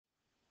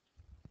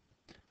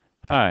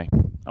Hi,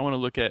 I want to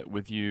look at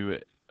with you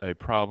a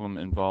problem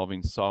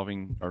involving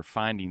solving or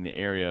finding the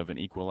area of an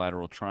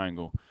equilateral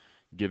triangle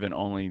given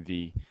only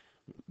the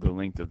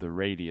length of the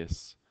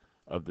radius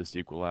of this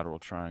equilateral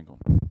triangle.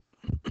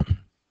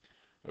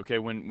 Okay,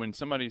 when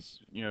somebody's,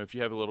 if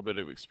you have a little bit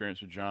of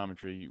experience with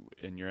geometry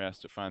and you're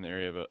asked to find the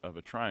area of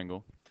a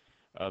triangle,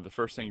 the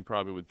first thing you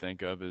probably would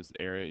think of is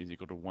area is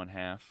equal to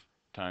 1/2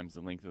 times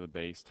the length of the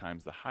base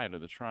times the height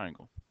of the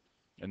triangle.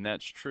 And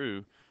that's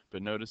true,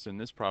 but notice in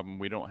this problem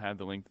we don't have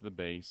the length of the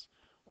base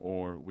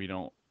or we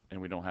don't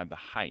have the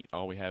height.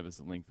 All we have is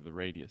the length of the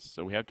radius.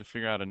 So we have to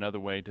figure out we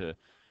have to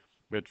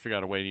figure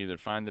out a way to either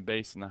find the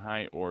base and the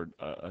height or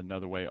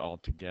another way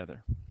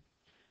altogether.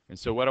 And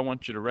so what I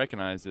want you to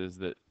recognize is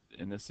that,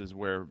 and this is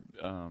where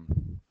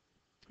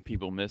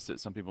people miss it,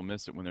 some people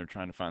miss it when they're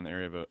trying to find the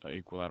area of an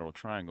equilateral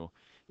triangle,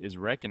 is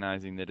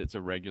recognizing that it's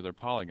a regular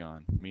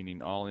polygon,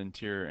 meaning all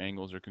interior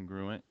angles are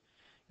congruent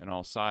and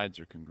all sides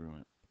are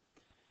congruent.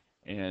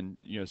 And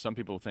some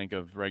people think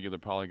of regular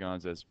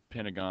polygons as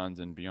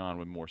pentagons and beyond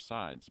with more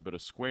sides, but a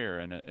square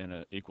and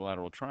an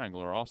equilateral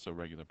triangle are also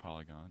regular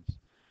polygons.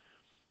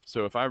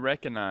 So if I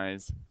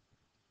recognize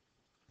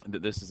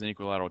that this is an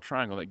equilateral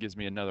triangle, that gives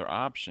me another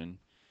option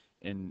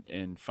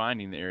in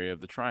finding the area of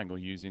the triangle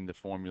using the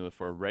formula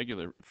for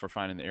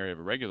finding the area of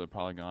a regular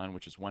polygon,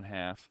 which is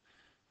 1/2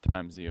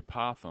 times the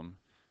apothem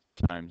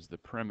times the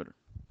perimeter.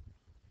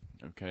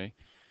 Okay.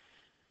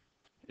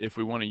 If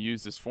we want to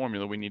use this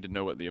formula, we need to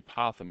know what the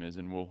apothem is,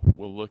 and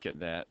we'll look at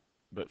that.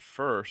 But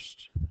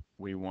first,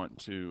 I want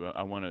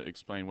to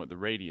explain what the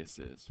radius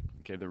is.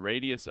 Okay, the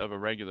radius of a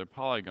regular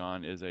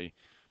polygon is a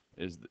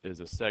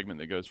segment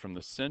that goes from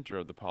the center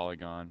of the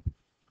polygon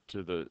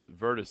to the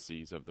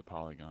vertices of the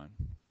polygon.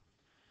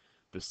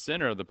 The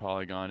center of the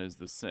polygon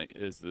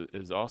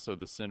is also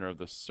the center of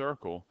the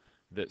circle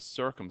that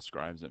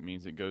circumscribes it.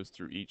 Means it goes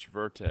through each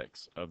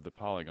vertex of the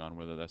polygon,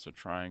 whether that's a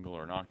triangle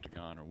or an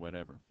octagon or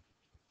whatever.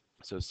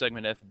 So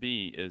segment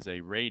FB is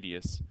a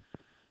radius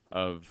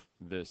of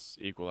this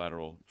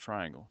equilateral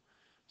triangle.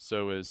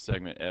 So is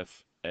segment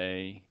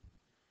FA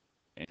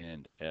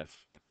and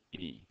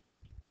FE.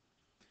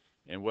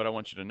 And what I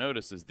want you to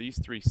notice is these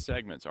three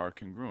segments are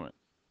congruent.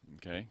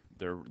 Okay,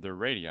 they're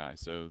radii,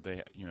 so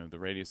the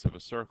radius of a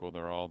circle,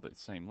 they're all the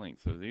same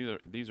length. So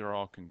these are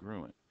all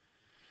congruent.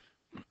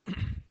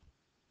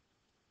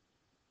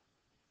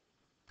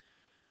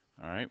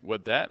 All right,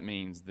 what that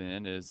means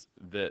then is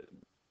that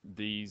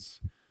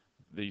these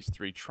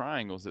three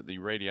triangles that the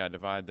radii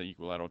divide the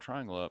equilateral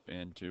triangle up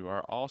into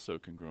are also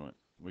congruent.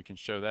 We can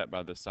show that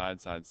by the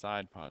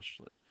side-side-side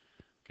postulate.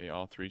 Okay,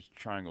 all three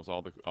triangles,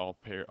 all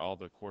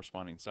the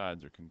corresponding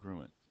sides are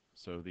congruent.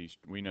 So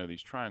we know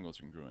these triangles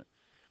are congruent.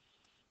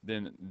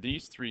 Then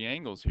these three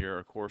angles here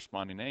are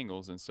corresponding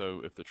angles, and so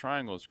if the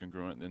triangle is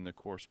congruent, then the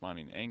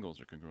corresponding angles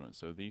are congruent.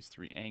 So these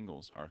three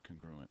angles are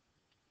congruent.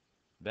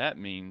 That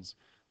means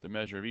the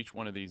measure of each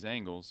one of these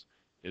angles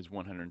is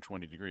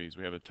 120 degrees.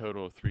 We have a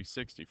total of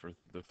 360 for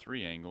the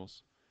three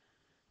angles,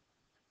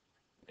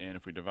 and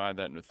if we divide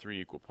that into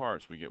three equal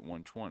parts, we get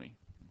 120.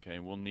 Okay,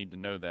 we'll need to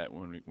know that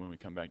when we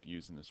come back to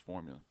using this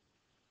formula.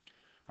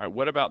 All right,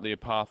 what about the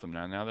apothem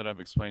now? Now that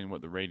I've explained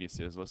what the radius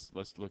is,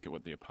 let's look at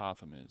what the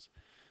apothem is.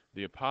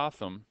 The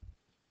apothem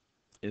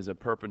is a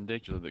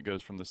perpendicular that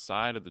goes from the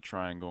side of the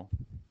triangle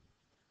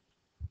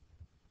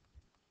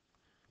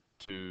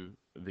to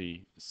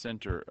the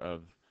center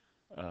of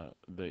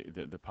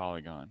the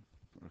polygon.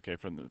 Okay,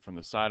 from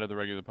the side of the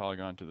regular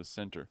polygon to the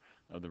center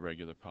of the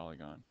regular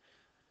polygon.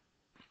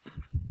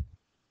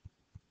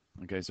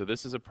 Okay, so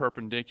this is a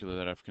perpendicular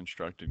that I've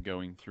constructed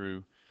going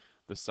through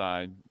the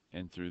side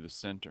and through the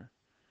center.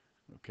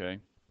 Okay,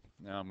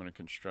 now I'm going to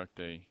construct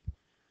the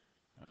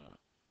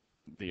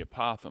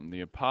apothem.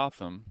 The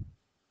apothem,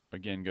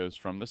 again, goes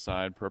from the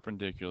side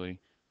perpendicularly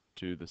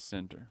to the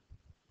center.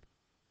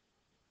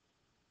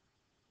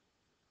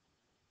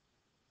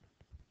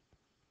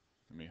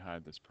 Let me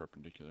hide this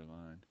perpendicular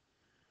line.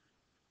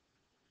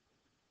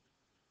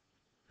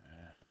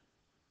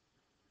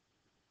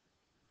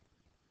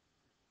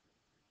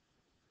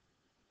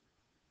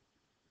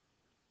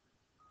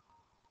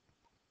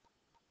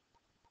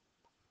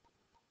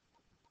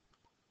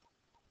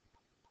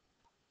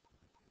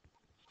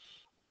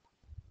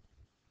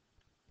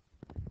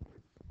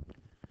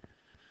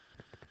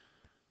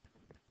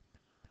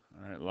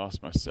 All right,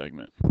 lost my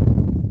segment.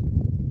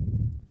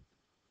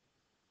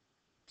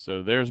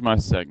 So there's my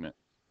segment.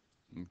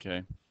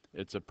 Okay,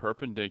 it's a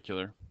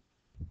perpendicular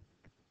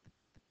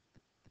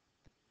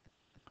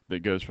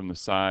that goes from the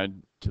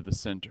side to the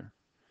center.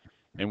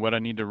 And what I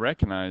need to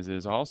recognize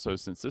is also,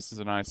 since this is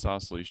an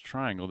isosceles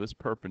triangle, this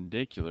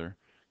perpendicular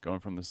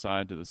going from the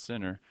side to the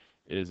center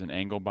is an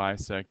angle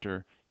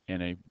bisector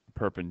and a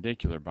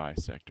perpendicular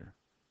bisector.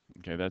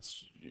 Okay,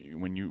 that's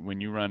when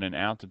you run an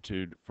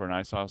altitude for an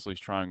isosceles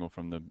triangle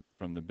from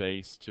the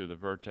base to the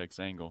vertex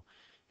angle,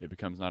 it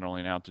becomes not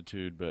only an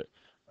altitude but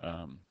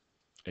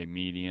a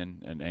median,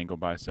 an angle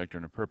bisector,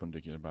 and a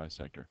perpendicular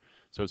bisector.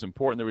 So it's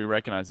important that we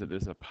recognize that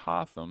this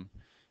apothem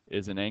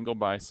is an angle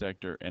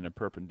bisector and a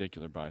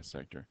perpendicular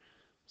bisector.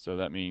 So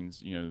that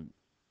means,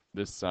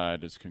 this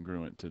side is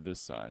congruent to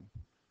this side.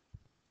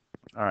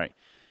 All right.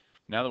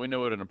 Now that we know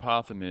what an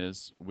apothem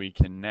is, we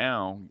can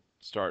now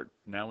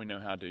we know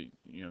how to,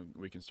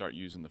 we can start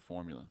using the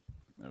formula.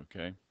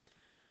 Okay.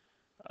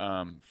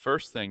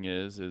 First thing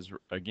is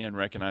again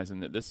recognizing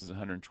that this is a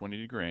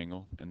 120-degree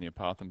angle and the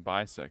apothem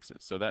bisects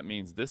it. So that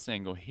means this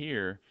angle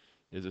here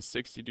is a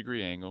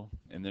 60-degree angle,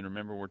 and then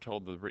remember we're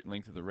told the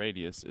length of the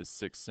radius is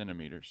 6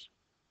 centimeters.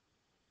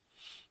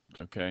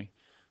 Okay.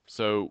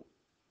 So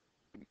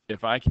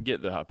if I can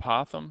get the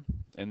apothem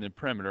and the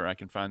perimeter, I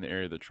can find the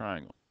area of the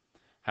triangle.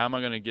 How am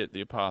I going to get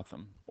the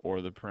apothem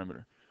or the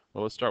perimeter?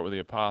 Well, let's start with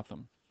the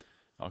apothem.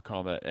 I'll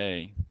call that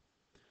A.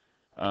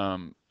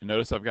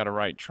 Notice I've got a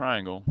right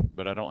triangle,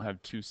 but I don't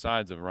have two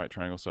sides of a right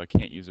triangle, so I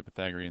can't use a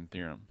Pythagorean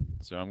theorem.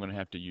 So I'm going to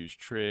have to use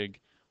trig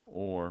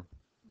or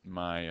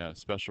my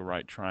special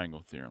right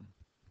triangle theorem.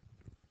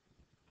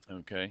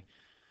 Okay,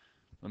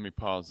 let me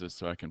pause this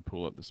so I can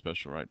pull up the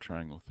special right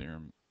triangle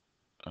theorem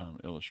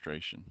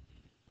illustration.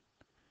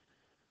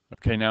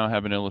 Okay, now I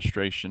have an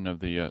illustration of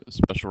the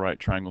special right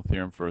triangle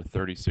theorem for a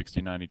 30,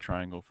 60, 90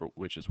 triangle,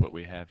 which is what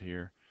we have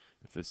here.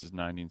 If this is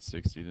 90 and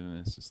 60,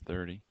 then this is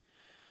 30.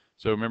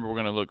 So remember,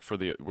 we're going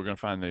to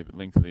find the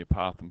length of the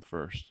apothem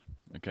first.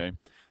 Okay,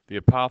 the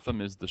apothem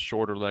is the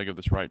shorter leg of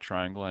this right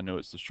triangle. I know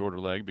it's the shorter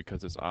leg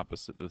because it's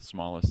opposite the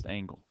smallest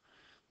angle.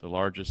 The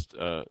largest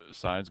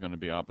side is going to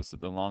be opposite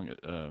the longest.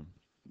 The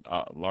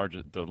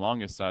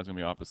longest side is going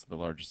to be opposite the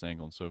largest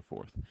angle, and so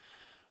forth.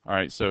 All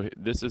right, so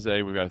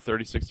we've got a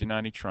 30, 60,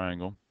 90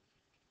 triangle,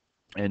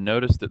 and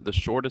notice that the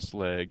shortest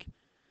leg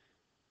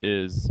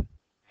is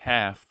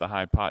half the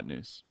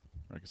hypotenuse.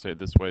 I can say it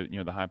this way,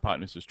 the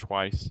hypotenuse is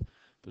twice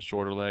the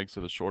shorter leg,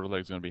 so the shorter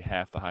leg is going to be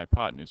half the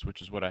hypotenuse,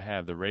 which is what I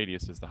have. The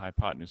radius is the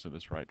hypotenuse of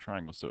this right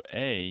triangle. So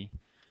A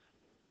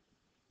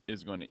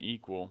is going to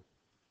equal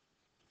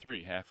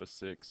 3. Half of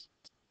 6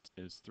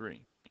 is 3.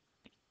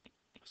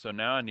 So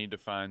now I need to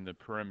find the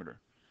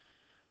perimeter.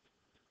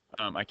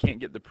 I can't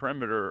get the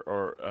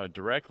perimeter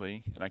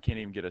directly, and I can't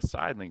even get a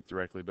side length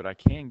directly, but I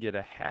can get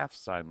a half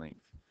side length.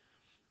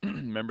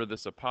 Remember,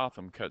 this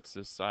apothem cuts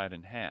this side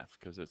in half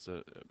because it's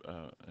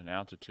an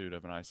altitude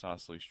of an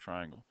isosceles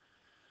triangle.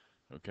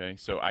 Okay,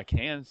 so I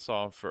can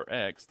solve for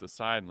x, the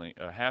side length,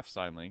 half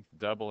side length,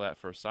 double that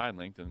for a side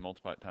length, and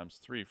multiply it times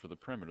 3 for the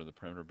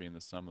perimeter being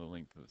the sum of the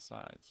length of the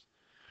sides.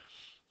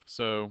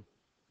 So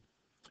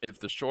if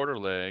the shorter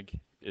leg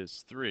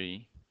is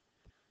 3,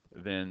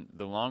 then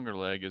the longer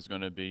leg is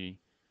going to be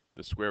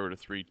the square root of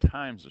 3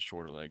 times the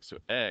shorter leg. So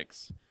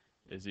x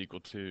is equal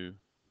to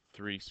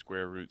 3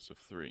 square roots of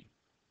 3.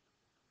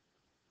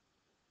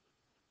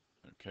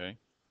 Okay,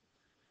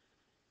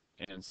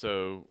 and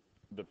so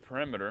the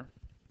perimeter,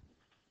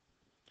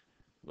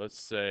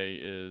 let's say,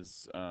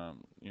 is,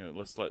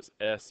 let's let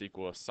S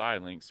equal a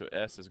side length. So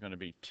S is going to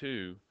be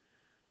 2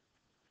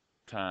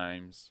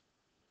 times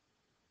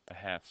a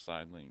half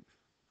side length.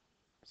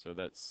 So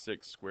that's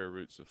 6 square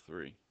roots of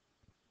 3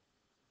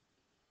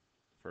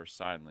 for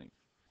side length.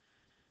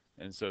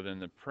 And so then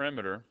the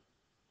perimeter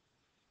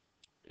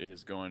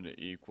is going to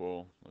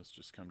equal, let's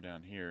just come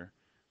down here,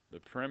 the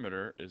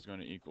perimeter is going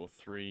to equal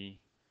 3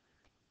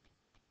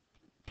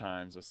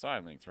 times a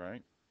side length,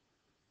 right?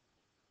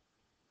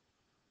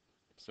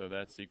 So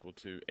that's equal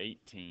to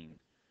 18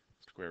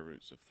 square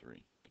roots of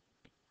 3.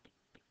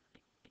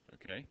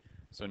 Okay,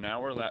 so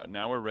now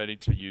we're ready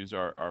to use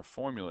our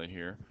formula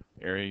here.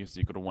 Area is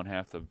equal to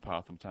 1/2 the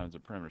apothem times the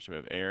perimeter. So we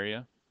have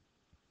area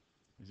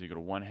is equal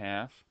to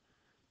 1/2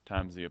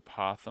 times the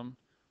apothem,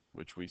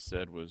 which we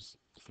said was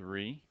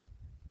 3,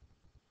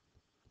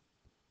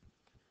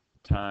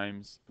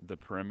 times the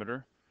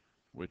perimeter,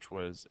 which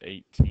was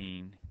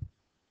 18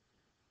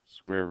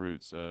 square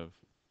roots of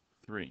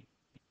 3.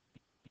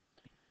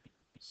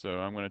 So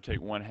I'm going to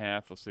take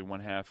 1/2. Let's say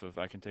 1/2 of,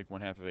 I can take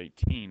 1/2 of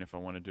 18 if I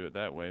want to do it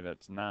that way.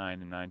 That's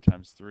 9, and 9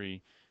 times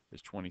 3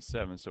 is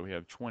 27. So we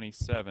have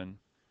 27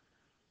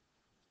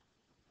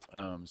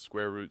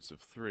 square roots of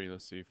 3.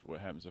 Let's see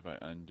what happens if I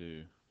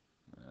undo.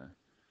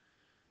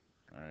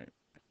 All right.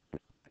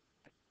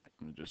 I'm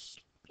going to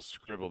just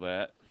scribble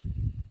that.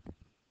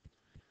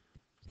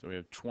 So we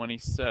have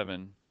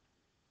 27.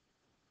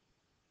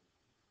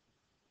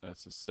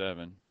 That's a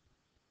 7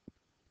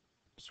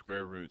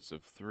 square roots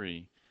of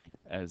 3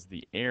 as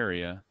the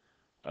area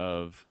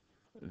of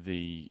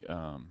the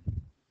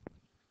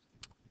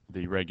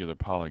regular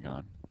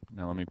polygon.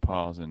 Now let me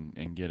pause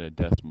and get a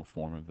decimal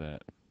form of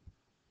that.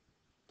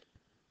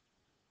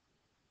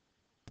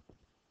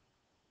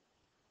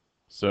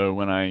 So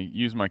when I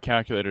use my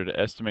calculator to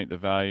estimate the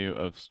value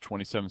of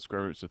 27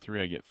 square roots of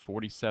 3, I get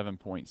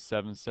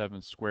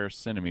 47.77 square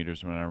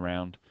centimeters when I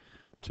round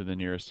to the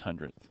nearest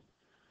hundredth.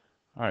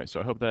 All right, so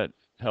I hope that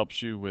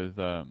helps you with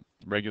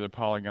regular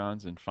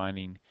polygons and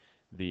finding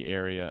the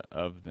area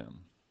of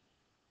them.